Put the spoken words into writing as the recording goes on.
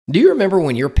Do you remember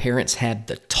when your parents had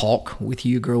the talk with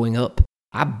you growing up?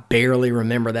 I barely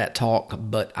remember that talk,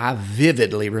 but I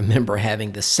vividly remember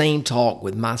having the same talk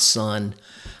with my son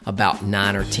about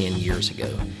 9 or 10 years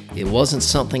ago. It wasn't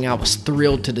something I was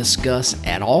thrilled to discuss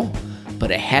at all,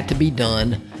 but it had to be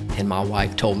done, and my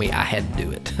wife told me I had to do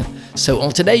it. So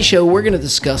on today's show, we're going to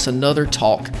discuss another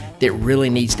talk that really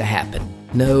needs to happen.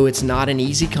 No, it's not an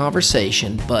easy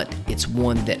conversation, but it's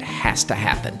one that has to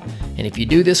happen. And if you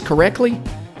do this correctly,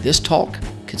 this talk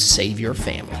could save your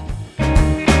family.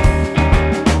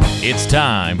 It's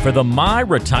time for the My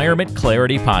Retirement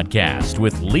Clarity Podcast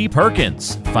with Lee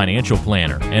Perkins, financial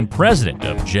planner and president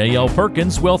of J.L.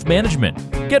 Perkins Wealth Management.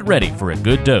 Get ready for a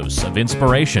good dose of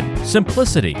inspiration,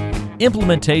 simplicity,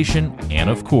 implementation, and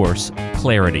of course,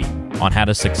 clarity on how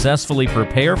to successfully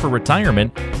prepare for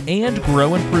retirement and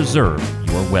grow and preserve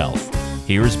your wealth.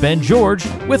 Here's Ben George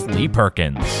with Lee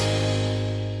Perkins.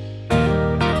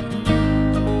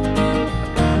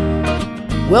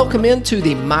 Welcome into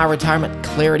the My Retirement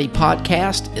Clarity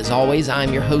Podcast. As always,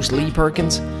 I'm your host, Lee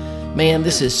Perkins. Man,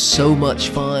 this is so much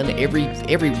fun.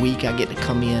 Every week I get to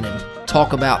come in and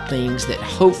talk about things that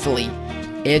hopefully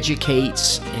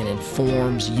educates and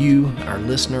informs you, our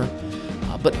listener.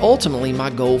 But ultimately, my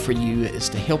goal for you is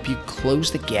to help you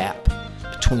close the gap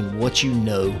between what you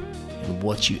know and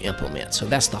what you implement. So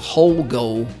that's the whole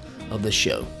goal of the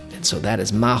show. And so that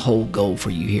is my whole goal for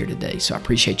you here today. So I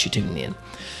appreciate you tuning in.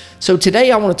 So today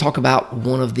I want to talk about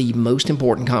one of the most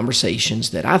important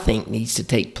conversations that I think needs to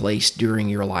take place during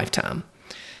your lifetime.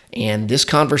 And this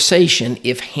conversation,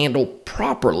 if handled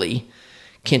properly,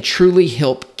 can truly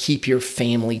help keep your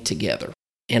family together.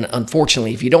 And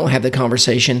unfortunately, if you don't have the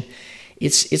conversation,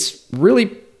 it's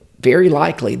really very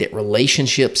likely that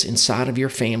relationships inside of your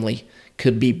family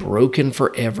could be broken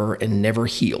forever and never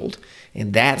healed.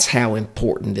 And that's how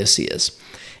important this is.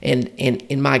 And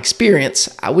in my experience,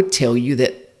 I would tell you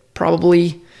that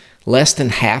probably less than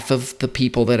half of the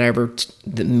people that I ever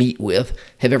meet with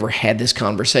have ever had this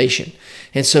conversation.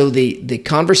 And so the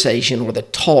conversation or the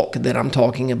talk that I'm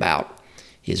talking about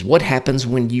is what happens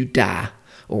when you die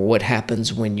or what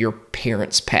happens when your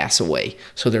parents pass away.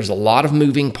 So there's a lot of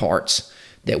moving parts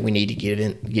that we need to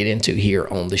get into here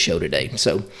on the show today.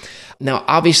 So now,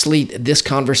 obviously, this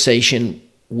conversation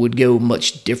would go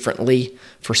much differently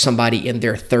for somebody in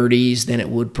their 30s than it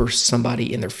would for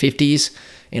somebody in their 50s.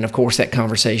 And of course, that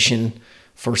conversation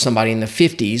for somebody in the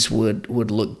 50s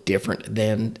would look different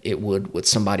than it would with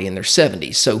somebody in their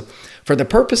 70s. So for the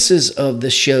purposes of the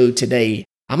show today,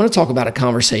 I'm going to talk about a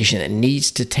conversation that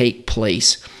needs to take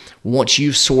place once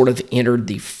you've sort of entered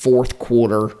the fourth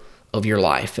quarter of your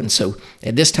life. And so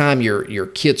at this time, your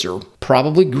kids are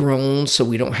probably grown, so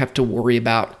we don't have to worry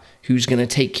about who's going to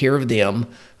take care of them.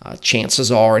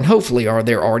 Chances are, and hopefully are,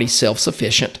 they're already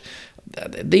self-sufficient.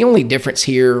 The only difference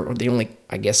here, or the only,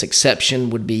 I guess, exception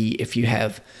would be if you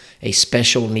have a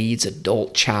special needs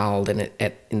adult child. And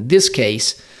in this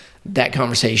case, that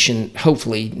conversation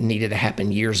hopefully needed to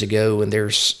happen years ago, and there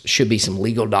should be some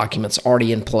legal documents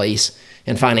already in place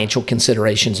and financial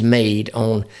considerations made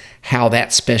on how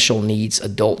that special needs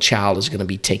adult child is going to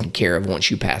be taken care of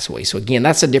once you pass away. So again,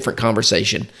 that's a different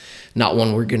conversation, not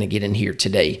one we're going to get in here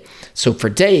today. So for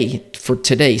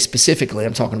today specifically,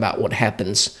 I'm talking about what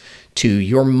happens to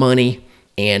your money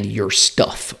and your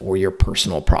stuff or your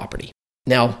personal property.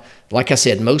 Now, like I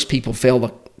said, most people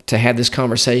fail to have this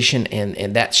conversation,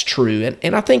 and that's true.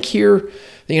 And I think here,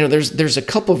 there's a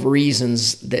couple of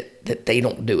reasons that they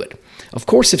don't do it. Of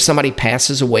course, if somebody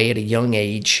passes away at a young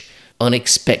age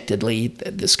unexpectedly,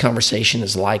 this conversation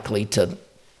is likely to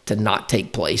not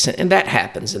take place, and that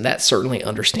happens, and that's certainly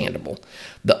understandable.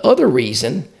 The other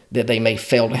reason that they may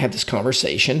fail to have this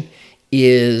conversation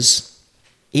is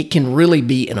it can really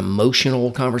be an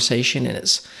emotional conversation, and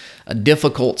it's a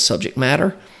difficult subject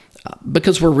matter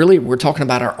because we're talking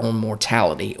about our own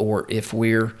mortality, or if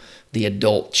we're the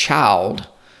adult child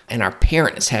and our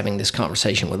parent is having this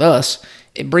conversation with us,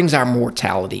 it brings our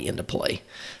mortality into play.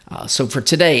 So for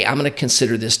today, I'm going to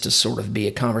consider this to sort of be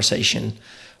a conversation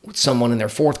with someone in their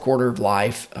fourth quarter of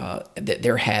life that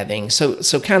they're having. So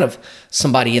kind of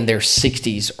somebody in their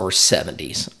 60s or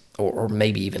 70s, or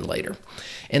maybe even later.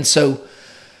 And so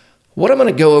what I'm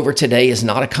going to go over today is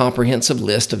not a comprehensive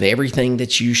list of everything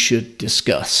that you should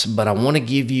discuss, but I want to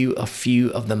give you a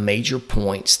few of the major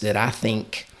points that I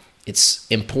think it's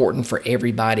important for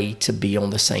everybody to be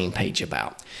on the same page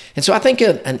about. And so I think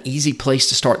an easy place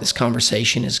to start this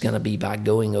conversation is going to be by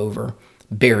going over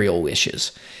burial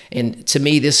wishes. And to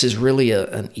me, this is really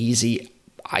an easy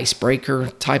icebreaker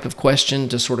type of question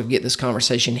to sort of get this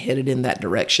conversation headed in that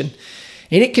direction.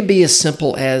 And it can be as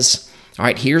simple as, all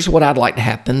right, here's what I'd like to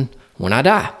happen when I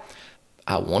die.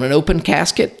 I want an open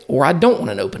casket or I don't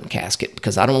want an open casket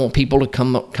because I don't want people to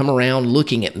come around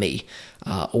looking at me.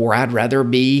 Or I'd rather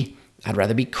be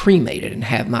cremated and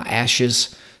have my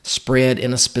ashes spread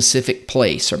in a specific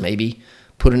place, or maybe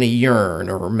put in a urn,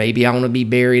 or maybe I want to be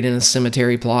buried in a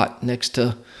cemetery plot next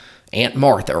to Aunt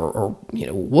Martha, or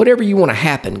whatever you want to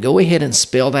happen. Go ahead and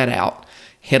spell that out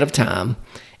ahead of time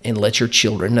and let your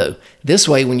children know. This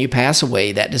way, when you pass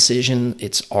away, that decision,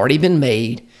 it's already been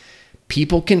made.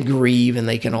 People can grieve, and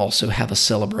they can also have a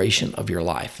celebration of your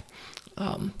life.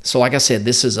 So like I said,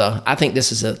 I think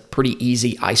this is a pretty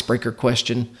easy icebreaker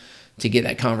question to get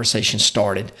that conversation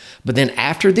started. But then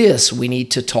after this, we need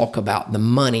to talk about the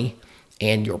money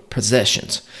and your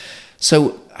possessions.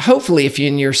 So hopefully if you're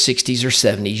in your 60s or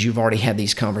 70s, you've already had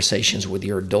these conversations with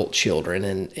your adult children,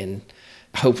 and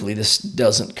hopefully this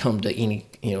doesn't come to any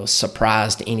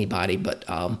surprise to anybody, but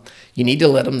you need to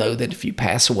let them know that if you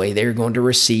pass away, they're going to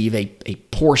receive a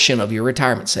portion of your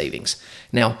retirement savings.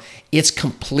 Now, it's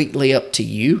completely up to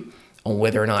you on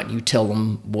whether or not you tell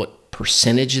them what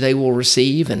percentage they will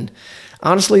receive. And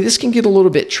honestly, this can get a little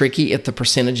bit tricky if the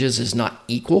percentages is not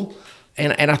equal.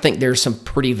 And I think there's some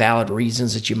pretty valid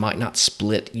reasons that you might not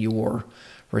split your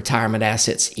retirement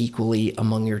assets equally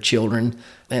among your children.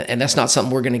 And that's not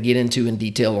something we're going to get into in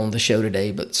detail on the show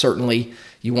today, but certainly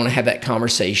you want to have that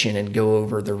conversation and go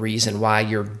over the reason why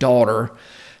your daughter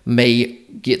may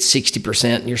get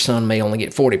 60% and your son may only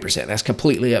get 40%. That's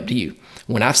completely up to you.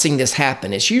 When I've seen this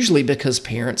happen, it's usually because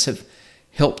parents have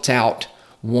helped out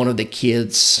one of the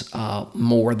kids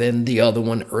more than the other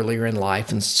one earlier in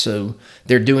life. And so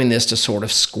they're doing this to sort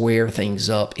of square things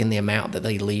up in the amount that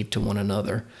they leave to one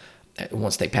another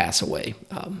once they pass away.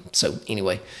 So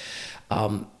anyway,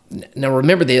 now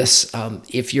remember this,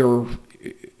 if your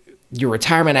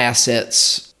retirement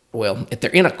assets, well, if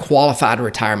they're in a qualified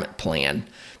retirement plan,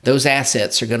 those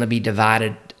assets are going to be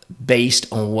divided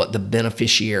based on what the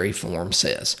beneficiary form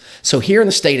says. So here in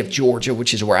the state of Georgia,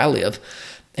 which is where I live,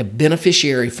 a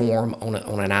beneficiary form on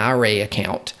an IRA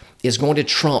account is going to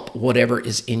trump whatever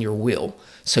is in your will.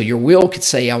 So your will could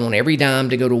say, I want every dime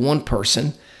to go to one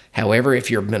person. However, if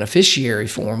your beneficiary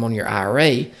form on your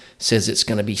IRA says it's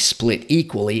going to be split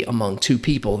equally among two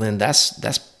people, then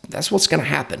that's what's going to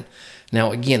happen.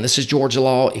 Now, again, this is Georgia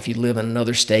law. If you live in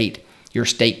another state, your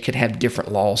state could have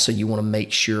different laws, so you want to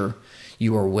make sure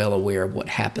you are well aware of what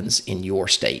happens in your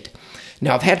state.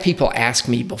 Now, I've had people ask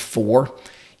me before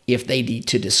if they need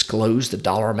to disclose the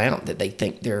dollar amount that they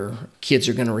think their kids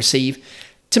are going to receive.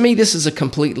 To me, this is a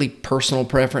completely personal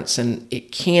preference, and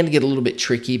it can get a little bit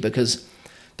tricky because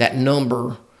that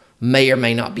number may or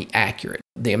may not be accurate.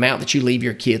 The amount that you leave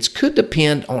your kids could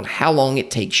depend on how long it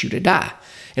takes you to die.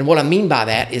 And what I mean by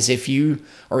that is if you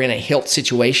are in a health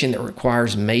situation that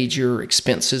requires major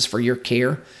expenses for your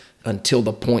care until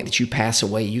the point that you pass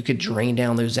away, you could drain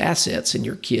down those assets and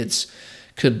your kids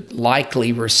could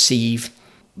likely receive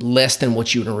less than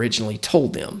what you had originally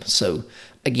told them. So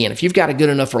again, if you've got a good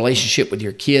enough relationship with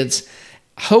your kids,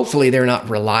 hopefully they're not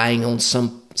relying on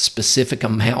some specific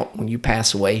amount when you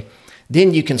pass away,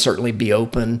 then you can certainly be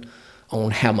open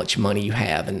on how much money you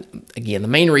have. And again, the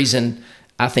main reason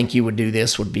I think you would do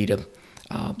this would be to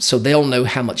so they'll know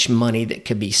how much money that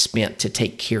could be spent to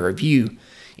take care of you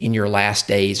in your last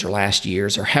days or last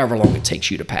years or however long it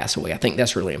takes you to pass away. I think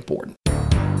that's really important.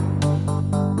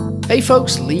 Hey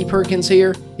folks, Lee Perkins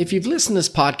here. If you've listened to this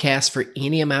podcast for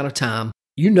any amount of time,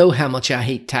 you know how much I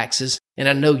hate taxes, and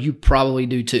I know you probably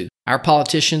do too. Our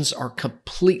politicians are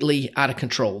completely out of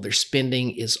control. Their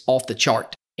spending is off the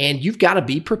chart, and you've got to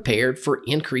be prepared for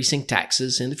increasing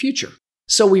taxes in the future.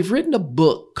 So we've written a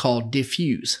book called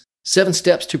Diffuse, 7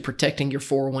 Steps to Protecting Your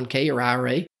 401k or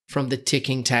IRA from the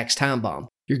Ticking Tax Time Bomb.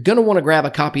 You're going to want to grab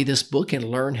a copy of this book and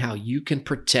learn how you can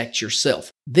protect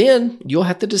yourself. Then you'll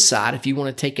have to decide if you want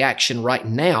to take action right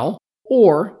now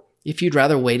or if you'd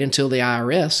rather wait until the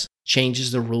IRS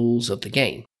changes the rules of the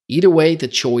game. Either way, the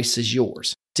choice is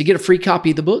yours. To get a free copy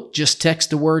of the book, just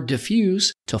text the word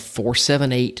diffuse to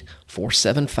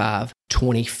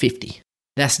 478-475-2050.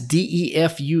 That's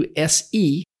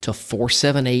DEFUSE to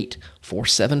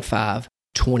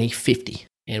 478-475-2050.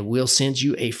 And we'll send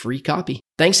you a free copy.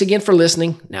 Thanks again for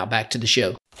listening. Now back to the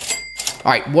show.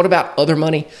 All right, what about other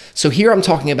money? So here I'm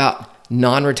talking about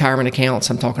non-retirement accounts.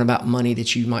 I'm talking about money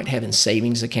that you might have in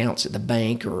savings accounts at the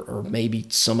bank or maybe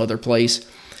some other place.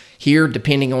 Here,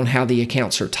 depending on how the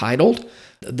accounts are titled,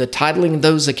 the titling of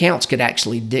those accounts could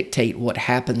actually dictate what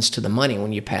happens to the money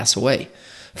when you pass away.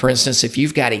 For instance, if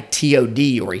you've got a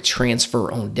TOD or a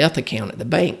transfer on death account at the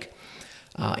bank,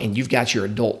 and you've got your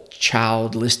adult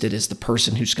child listed as the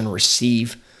person who's going to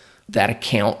receive that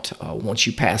account once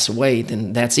you pass away,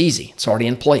 then that's easy. It's already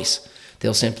in place.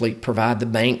 They'll simply provide the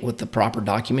bank with the proper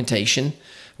documentation,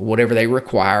 whatever they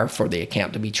require for the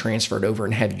account to be transferred over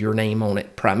and have your name on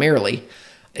it primarily.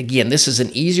 Again, this is an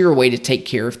easier way to take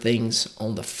care of things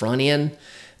on the front end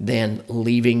than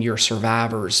leaving your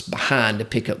survivors behind to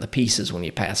pick up the pieces when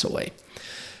you pass away.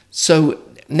 So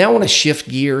now I want to shift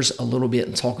gears a little bit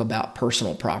and talk about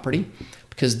personal property,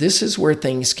 because this is where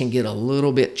things can get a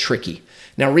little bit tricky.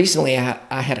 Now, recently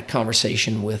I had a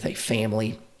conversation with a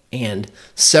family, and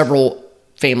several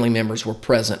family members were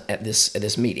present at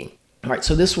this meeting. All right,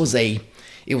 so it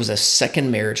was a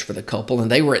second marriage for the couple, and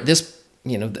they were at this,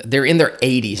 they're in their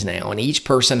 80s now, and each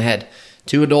person had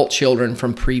 2 adult children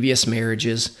from previous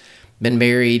marriages, been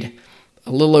married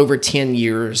a little over 10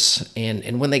 years,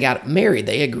 and when they got married,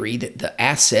 they agreed that the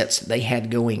assets they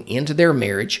had going into their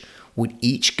marriage would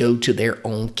each go to their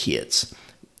own kids,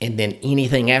 and then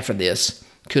anything after this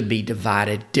could be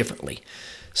divided differently.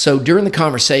 So during the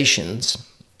conversations,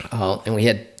 and we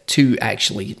had 2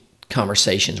 actually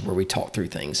conversations where we talked through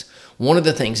things, one of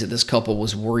the things that this couple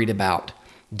was worried about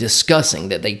discussing,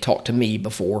 that they talked to me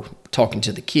before talking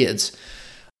to the kids,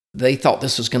 they thought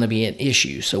this was going to be an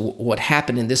issue. So what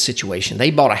happened in this situation,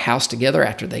 they bought a house together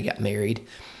after they got married,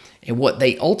 and what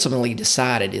they ultimately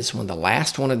decided is when the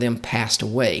last one of them passed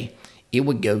away, it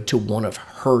would go to one of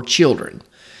her children.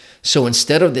 So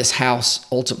instead of this house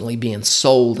ultimately being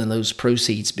sold and those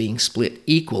proceeds being split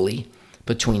equally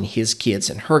between his kids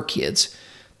and her kids,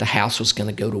 the house was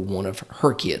going to go to one of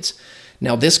her kids.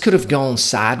 Now, this could have gone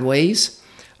sideways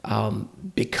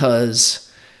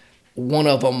because one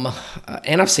of them,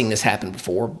 and I've seen this happen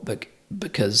before,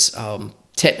 because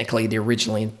technically the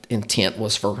original intent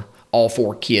was for all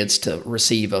 4 kids to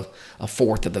receive a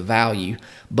fourth of the value.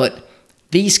 But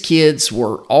these kids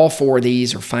all 4 of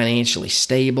these are financially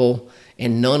stable,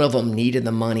 and none of them needed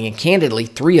the money. And candidly,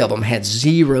 3 of them had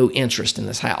 0 interest in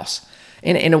this house.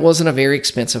 And it wasn't a very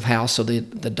expensive house, so the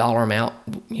dollar amount,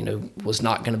 was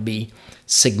not going to be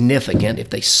significant if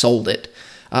they sold it.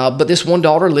 But this one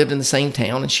daughter lived in the same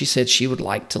town, and she said she would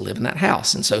like to live in that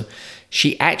house. And so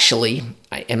she actually,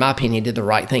 in my opinion, did the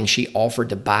right thing. She offered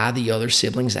to buy the other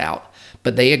siblings out,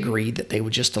 but they agreed that they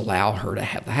would just allow her to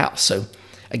have the house. So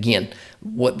again,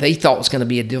 what they thought was going to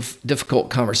be a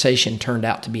difficult conversation turned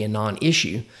out to be a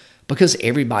non-issue because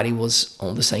everybody was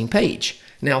on the same page.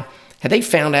 Now, had they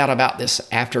found out about this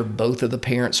after both of the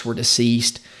parents were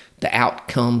deceased, the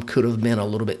outcome could have been a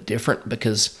little bit different,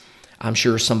 because I'm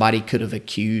sure somebody could have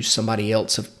accused somebody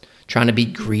else of trying to be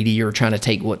greedy or trying to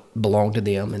take what belonged to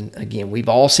them. And again, we've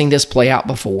all seen this play out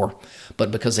before,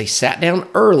 but because they sat down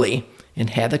early and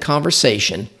had the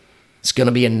conversation, it's going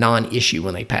to be a non-issue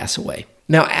when they pass away.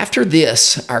 Now, after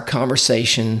this, our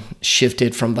conversation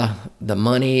shifted from the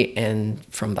money and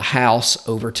from the house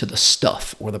over to the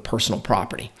stuff or the personal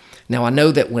property. Now, I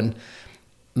know that when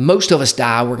most of us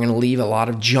die, we're going to leave a lot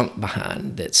of junk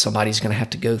behind that somebody's going to have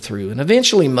to go through. And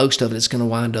eventually, most of it is going to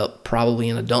wind up probably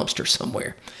in a dumpster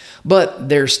somewhere. But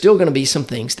there's still going to be some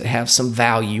things that have some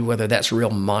value, whether that's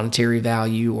real monetary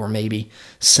value or maybe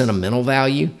sentimental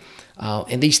value.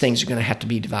 And these things are going to have to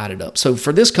be divided up. So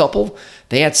for this couple,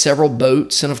 they had several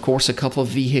boats and, of course, a couple of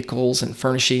vehicles and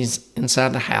furnishings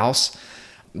inside the house.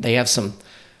 They have some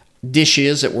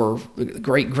dishes that were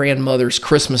great-grandmother's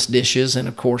Christmas dishes, and,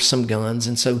 of course, some guns.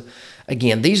 And so,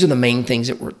 again, these are the main things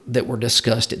that were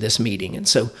discussed at this meeting. And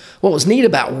so what was neat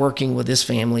about working with this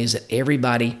family is that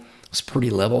everybody was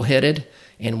pretty level-headed.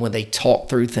 And when they talked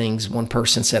through things, one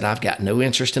person said, "I've got no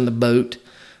interest in the boat."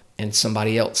 And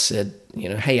somebody else said,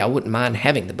 "Hey, I wouldn't mind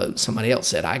having the boat." Somebody else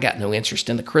said, "I got no interest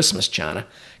in the Christmas china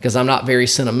because I'm not very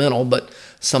sentimental." But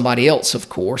somebody else, of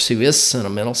course, who is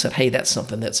sentimental said, "Hey, that's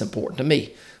something that's important to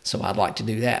me, so I'd like to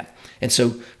do that." And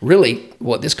so really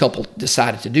what this couple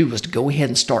decided to do was to go ahead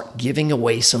and start giving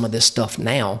away some of this stuff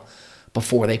now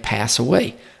before they pass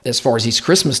away. As far as these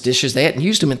Christmas dishes, they hadn't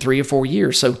used them in 3 or 4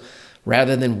 years. So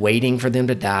rather than waiting for them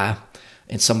to die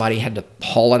and somebody had to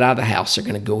haul it out of the house, they're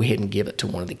going to go ahead and give it to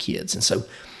one of the kids. And so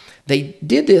they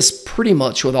did this pretty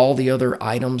much with all the other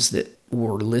items that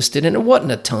were listed, and it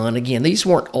wasn't a ton. Again, these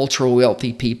weren't ultra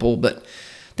wealthy people, but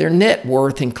their net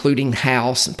worth, including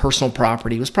house and personal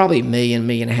property, was probably $1 million,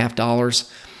 $1.5 million.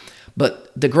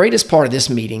 But the greatest part of this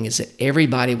meeting is that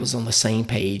everybody was on the same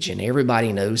page, and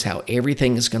everybody knows how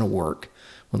everything is going to work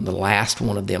when the last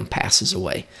one of them passes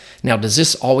away. Now, does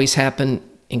this always happen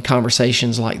in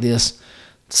conversations like this?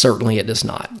 Certainly it does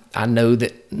not. I know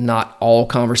that not all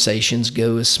conversations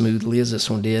go as smoothly as this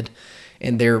one did,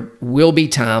 and there will be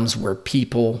times where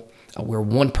where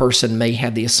one person may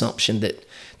have the assumption that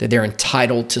they're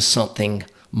entitled to something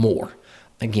more.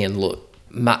 Again, look,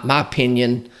 my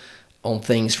opinion, on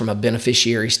things from a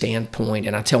beneficiary standpoint,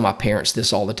 and I tell my parents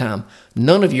this all the time,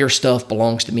 none of your stuff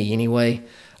belongs to me anyway,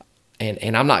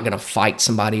 and I'm not going to fight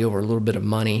somebody over a little bit of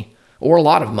money or a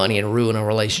lot of money to ruin a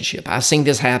relationship. I've seen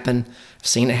this happen. I've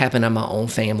seen it happen in my own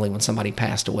family when somebody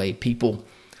passed away. People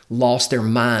lost their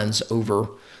minds over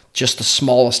just the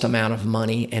smallest amount of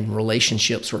money, and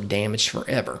relationships were damaged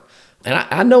forever. And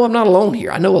I know I'm not alone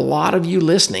here. I know a lot of you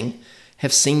listening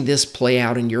have seen this play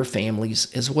out in your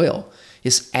families as well.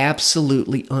 It's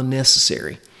absolutely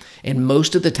unnecessary. And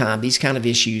most of the time, these kind of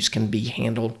issues can be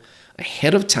handled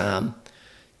ahead of time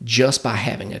just by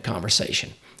having a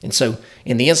conversation. And so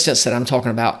in the instance that I'm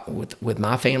talking about with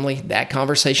my family, that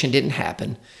conversation didn't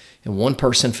happen. And one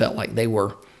person felt like they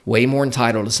were way more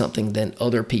entitled to something than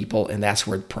other people, and that's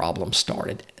where the problem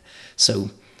started. So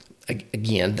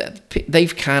again,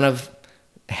 they've kind of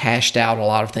hashed out a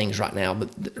lot of things right now, but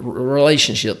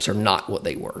relationships are not what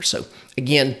they were. So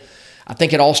again, I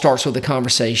think it all starts with a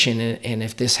conversation, and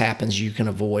if this happens, you can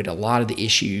avoid a lot of the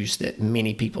issues that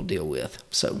many people deal with.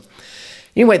 So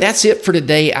anyway, that's it for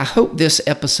today. I hope this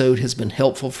episode has been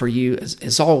helpful for you.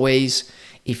 As always,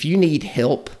 if you need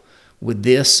help with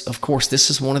this, of course, this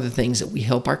is one of the things that we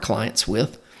help our clients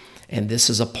with, and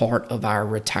this is a part of our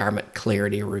retirement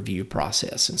clarity review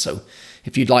process. And so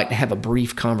if you'd like to have a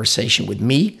brief conversation with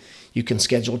me, you can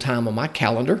schedule time on my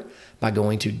calendar by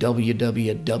going to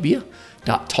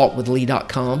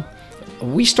www.talkwithlee.com.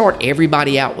 We start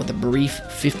everybody out with a brief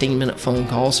 15-minute phone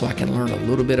call so I can learn a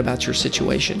little bit about your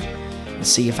situation and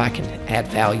see if I can add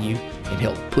value and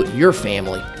help put your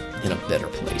family in a better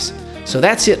place. So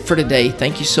that's it for today.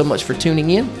 Thank you so much for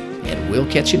tuning in, and we'll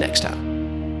catch you next time.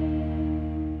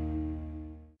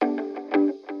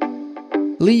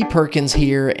 Lee Perkins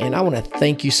here, and I want to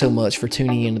thank you so much for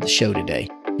tuning into the show today.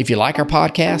 If you like our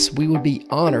podcast, we would be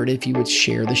honored if you would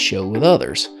share the show with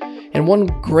others. And one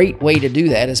great way to do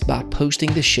that is by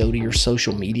posting the show to your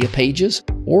social media pages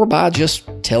or by just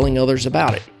telling others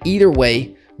about it. Either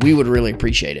way, we would really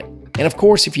appreciate it. And of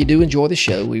course, if you do enjoy the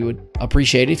show, we would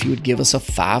appreciate it if you would give us a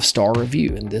 5-star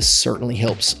review. And this certainly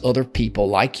helps other people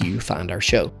like you find our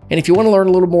show. And if you want to learn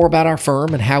a little more about our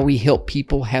firm and how we help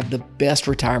people have the best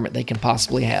retirement they can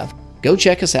possibly have, go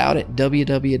check us out at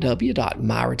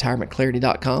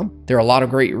www.myretirementclarity.com. There are a lot of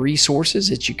great resources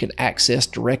that you can access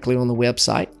directly on the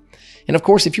website. And of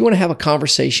course, if you want to have a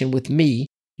conversation with me,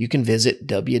 you can visit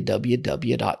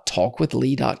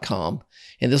www.talkwithlee.com,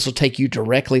 and this will take you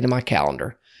directly to my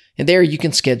calendar. And there you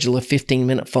can schedule a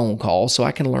 15-minute phone call so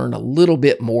I can learn a little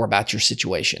bit more about your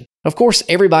situation. Of course,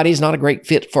 everybody is not a great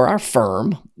fit for our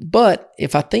firm, but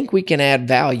if I think we can add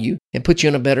value and put you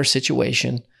in a better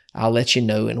situation, I'll let you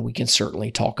know, and we can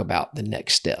certainly talk about the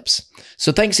next steps.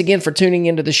 So thanks again for tuning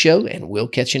into the show, and we'll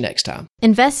catch you next time.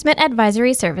 Investment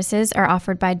advisory services are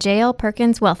offered by J.L.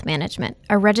 Perkins Wealth Management,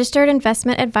 a registered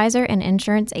investment advisor and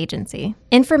insurance agency.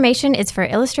 Information is for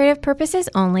illustrative purposes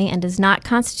only and does not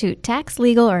constitute tax,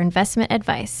 legal, or investment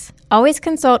advice. Always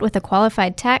consult with a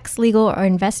qualified tax, legal, or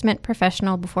investment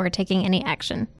professional before taking any action.